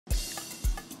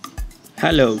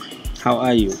Hello, how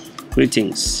are you?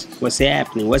 Greetings. What's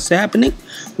happening? What's happening?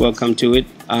 Welcome to it.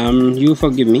 You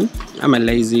forgive me. I'm a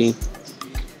lazy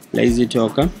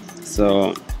talker,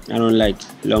 so I don't like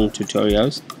long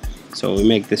tutorials. So we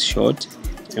make this short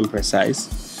and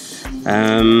precise.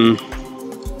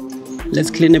 Let's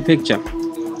clean a picture.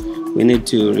 We need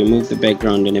to remove the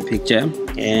background in a picture,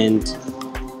 and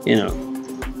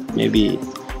maybe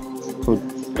put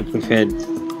a preferred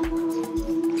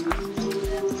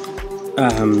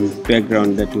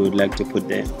background that we would like to put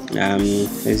there.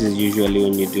 This is usually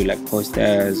when you do like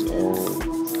posters or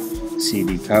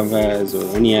CD covers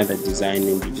or any other design,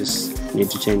 and you just need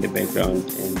to change the background.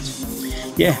 And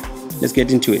yeah, let's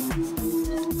get into it.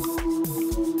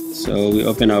 So we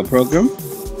open our program,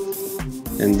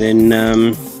 and then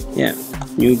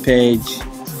new page,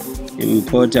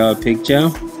 import our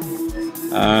picture.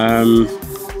 I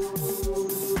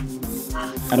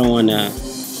don't want to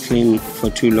clean for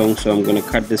too long, so I'm going to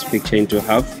cut this picture into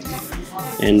half,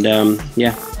 and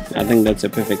I think that's a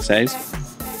perfect size.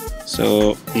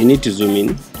 So you need to zoom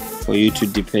in for you to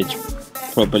depatch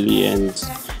properly and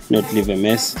not leave a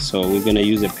mess. So we're going to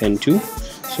use a pen tool,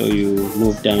 so you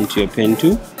move down to your pen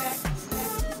tool,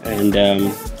 and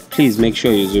please make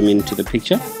sure you zoom into the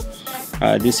picture.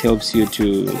 This helps you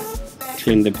to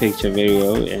clean the picture very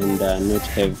well and not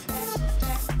have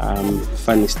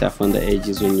funny stuff on the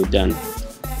edges when you're done.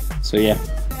 So yeah,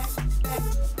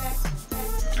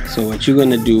 so what you're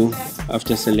gonna do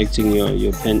after selecting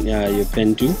your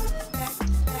pen tool,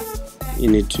 you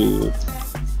need to,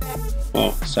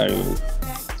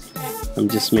 I'm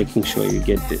just making sure you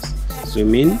get this.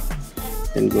 Zoom in,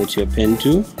 then go to your pen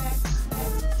tool,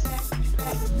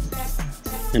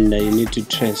 and you need to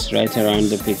trace right around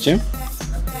the picture,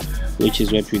 which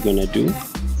is what we're gonna do.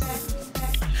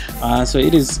 So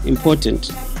it is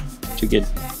important to get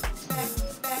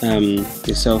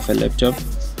yourself a laptop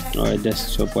or a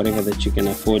desktop, whatever that you can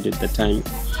afford at the time,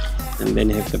 and then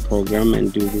have the program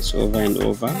and do this over and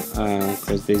over,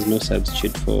 because there's no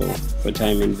substitute for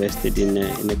time invested in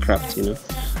a craft,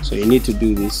 so you need to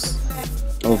do this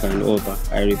over and over.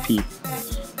 I repeat,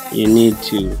 you need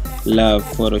to love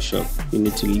Photoshop, you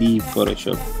need to leave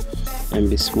Photoshop and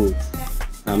be smooth.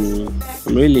 I'm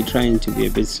really trying to be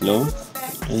a bit slow,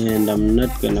 and I'm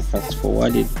not gonna fast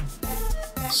forward it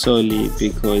solely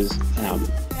because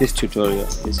this tutorial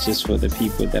is just for the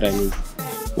people that I need,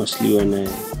 mostly on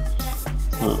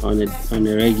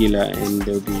a regular, and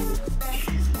they'll be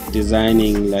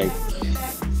designing like,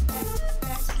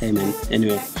 hey man,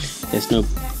 anyway, let's not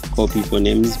call people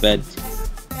names, but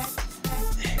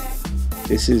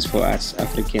this is for us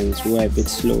Africans who are a bit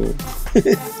slow.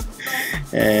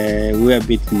 We are a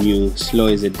bit new. Slow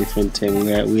is a different term.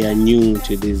 We are new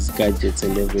to these gadgets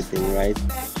and everything, right?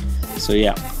 So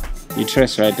yeah, you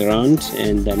trace right around,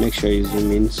 and make sure you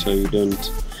zoom in so you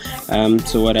don't.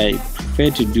 So what I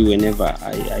prefer to do whenever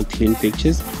I clean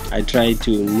pictures, I try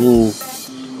to move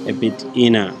a bit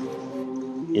inner,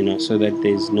 so that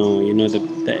there's no,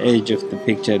 the edge of the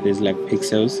picture, there's like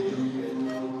pixels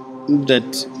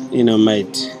that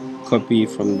might copy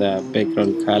from the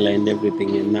background color and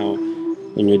everything. And now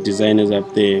when your designer's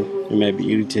up there, you might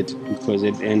be irritated because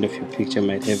at the end of your picture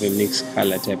might have a mixed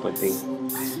color type of thing.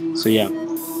 So yeah,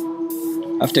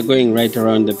 after going right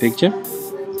around the picture,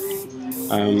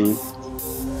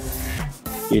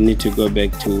 you need to go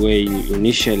back to where you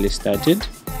initially started,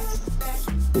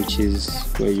 which is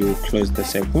where you close the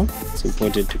circle. It's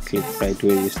important to click right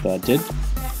where you started,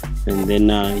 and then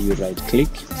you right click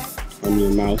on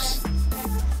your mouse,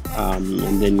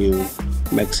 and then you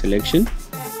make selection.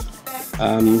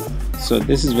 So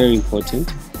this is very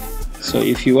important. So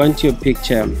if you want your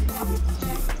picture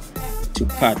to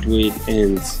cut where it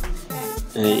ends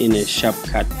in a sharp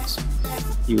cut,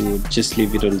 you would just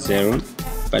leave it on 0,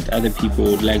 but other people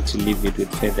would like to leave it with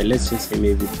feather. Let's just say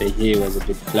maybe the hair was a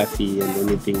bit fluffy and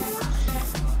anything,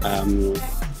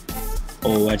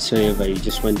 or whatsoever, you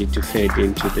just want it to fade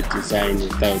into the design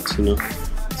without,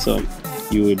 so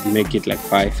you would make it like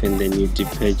 5, and then you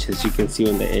depatch. As you can see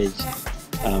on the edge,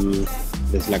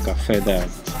 there's like a feather,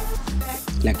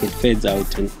 like it fades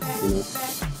out, and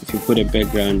if you put a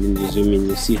background and you zoom in,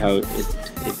 you see how it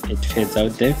fades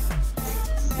out there.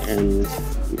 And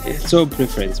it's all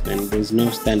preference, man. There's no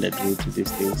standard rule to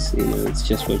these things, it's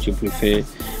just what you prefer,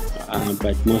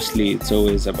 but mostly it's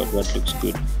always about what looks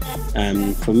good.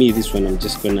 For me, this one I'm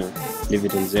just gonna leave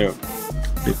it on 0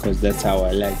 because that's how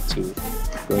I like to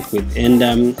work with.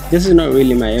 And this is not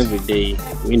really my everyday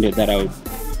window that I would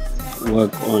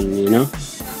work on,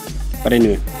 but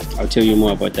anyway, I'll tell you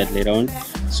more about that later on.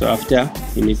 So after,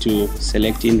 you need to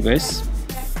select inverse,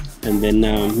 and then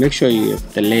make sure you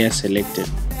have the layer selected.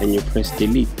 then you press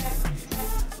delete,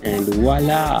 and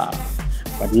voila.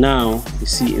 But now you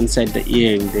see inside the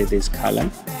earring there's color,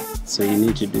 so you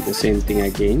need to do the same thing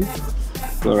again.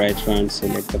 Go right around,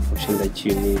 select the portion that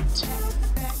you need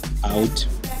out,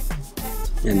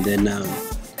 and then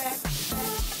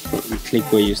you click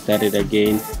where you started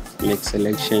again, make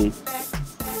selection,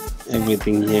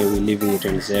 everything here we're leaving it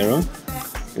on 0,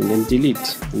 and then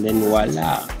delete, and then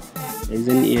voila, there's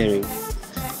an earring.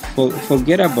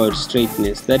 Forget about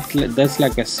straightness. That's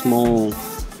like a small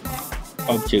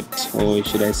object, or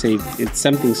should I say it's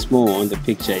something small on the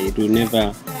picture. It will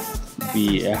never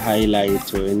be a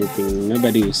highlight or anything.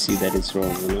 Nobody will see that it's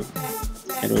wrong, you know.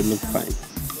 It will look fine.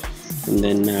 And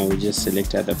then now we just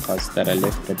select other parts that are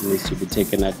left that needs to be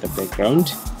taken out the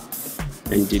background,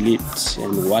 and delete,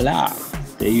 and voila,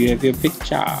 there you have your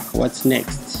picture. What's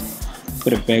next?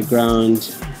 Put a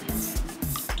background,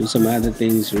 do some other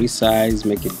things, resize,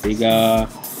 make it bigger,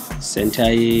 center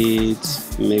it.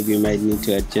 Maybe you might need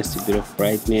to adjust a bit of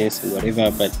brightness and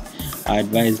whatever, but I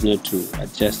advise not to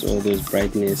adjust all those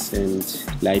brightness and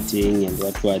lighting and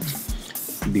what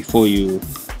before you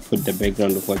put the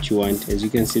background of what you want. As you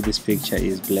can see, this picture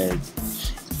is blurred,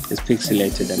 it's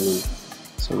pixelated, I mean,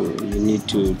 so you need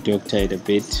to doctor it a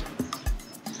bit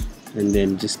and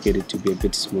then just get it to be a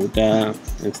bit smoother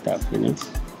and stuff, you know.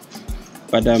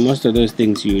 But most of those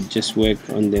things you just work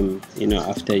on them, you know,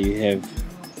 after you have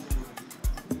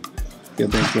your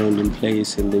background in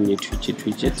place, and then you twitch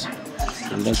it.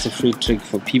 And that's a free trick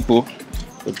for people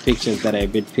with pictures that are a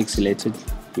bit pixelated.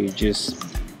 You just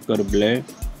got to blur,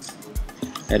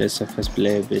 add a surface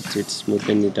blur a bit,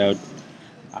 smoothen it out.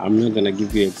 I'm not gonna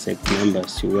give you exact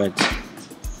numbers to what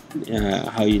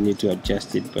how you need to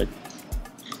adjust it, but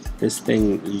this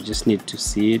thing you just need to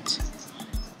see it,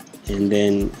 and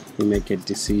then you make a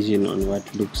decision on what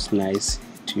looks nice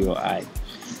to your eye.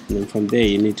 And then from there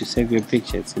you need to save your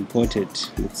picture. It's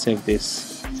important. Let's save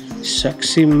this.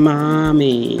 Sexy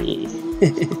mommy.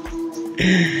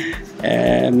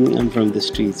 I'm from the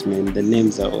streets, man. The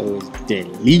names are always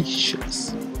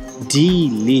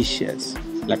delicious,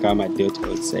 like how my daughter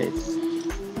would say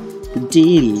it.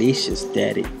 Delicious,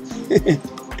 daddy.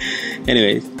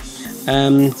 Anyways,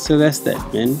 so that's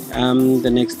that, man.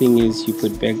 The next thing is you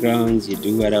put backgrounds, you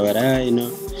do whatever, you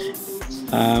know.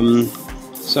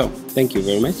 So thank you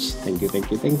very much. Thank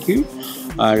you.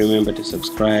 Remember to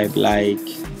subscribe, like.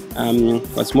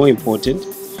 What's more important,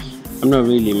 I'm not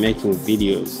really making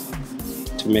videos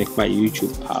to make my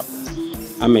YouTube pop.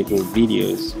 I'm making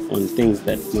videos on things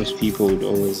that most people would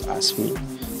always ask me.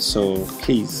 So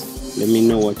please let me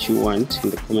know what you want in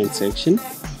the comment section,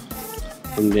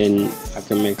 and then I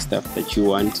can make stuff that you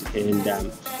want. And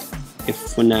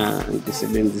if una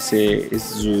ngisebenzise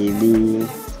isiZulu,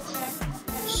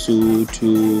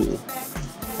 Sotho,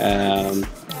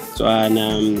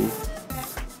 Tswana,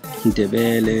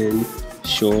 Ndebele,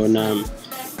 Shona,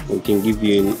 we can give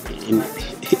you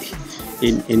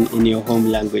in your home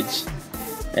language.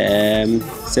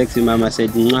 Sexy mama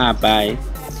said, "Mwah, bye."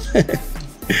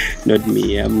 Not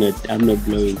me. I'm not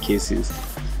blowing kisses.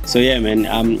 So yeah, man.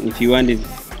 If you want it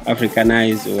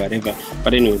Africanized or whatever,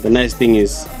 but anyway, the nice thing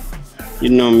is, you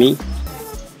know me.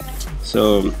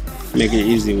 So make it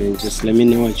easy, man. Just let me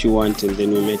know what you want, and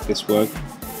then we make this work.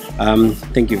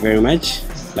 Thank you very much.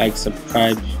 Like,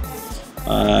 subscribe,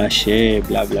 share,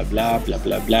 blah blah blah blah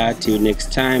blah blah. Till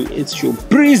next time, it's your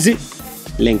breezy.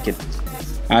 Link it.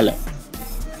 Hello.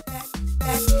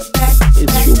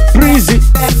 It's your breezy.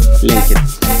 Link it.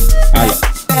 Hello.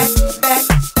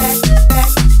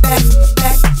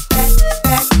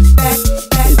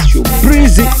 It's your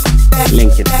breezy.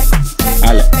 Link it.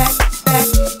 Hello.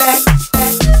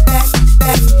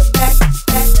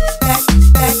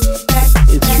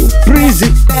 It's your breezy.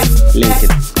 Link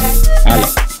it.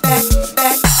 Hello.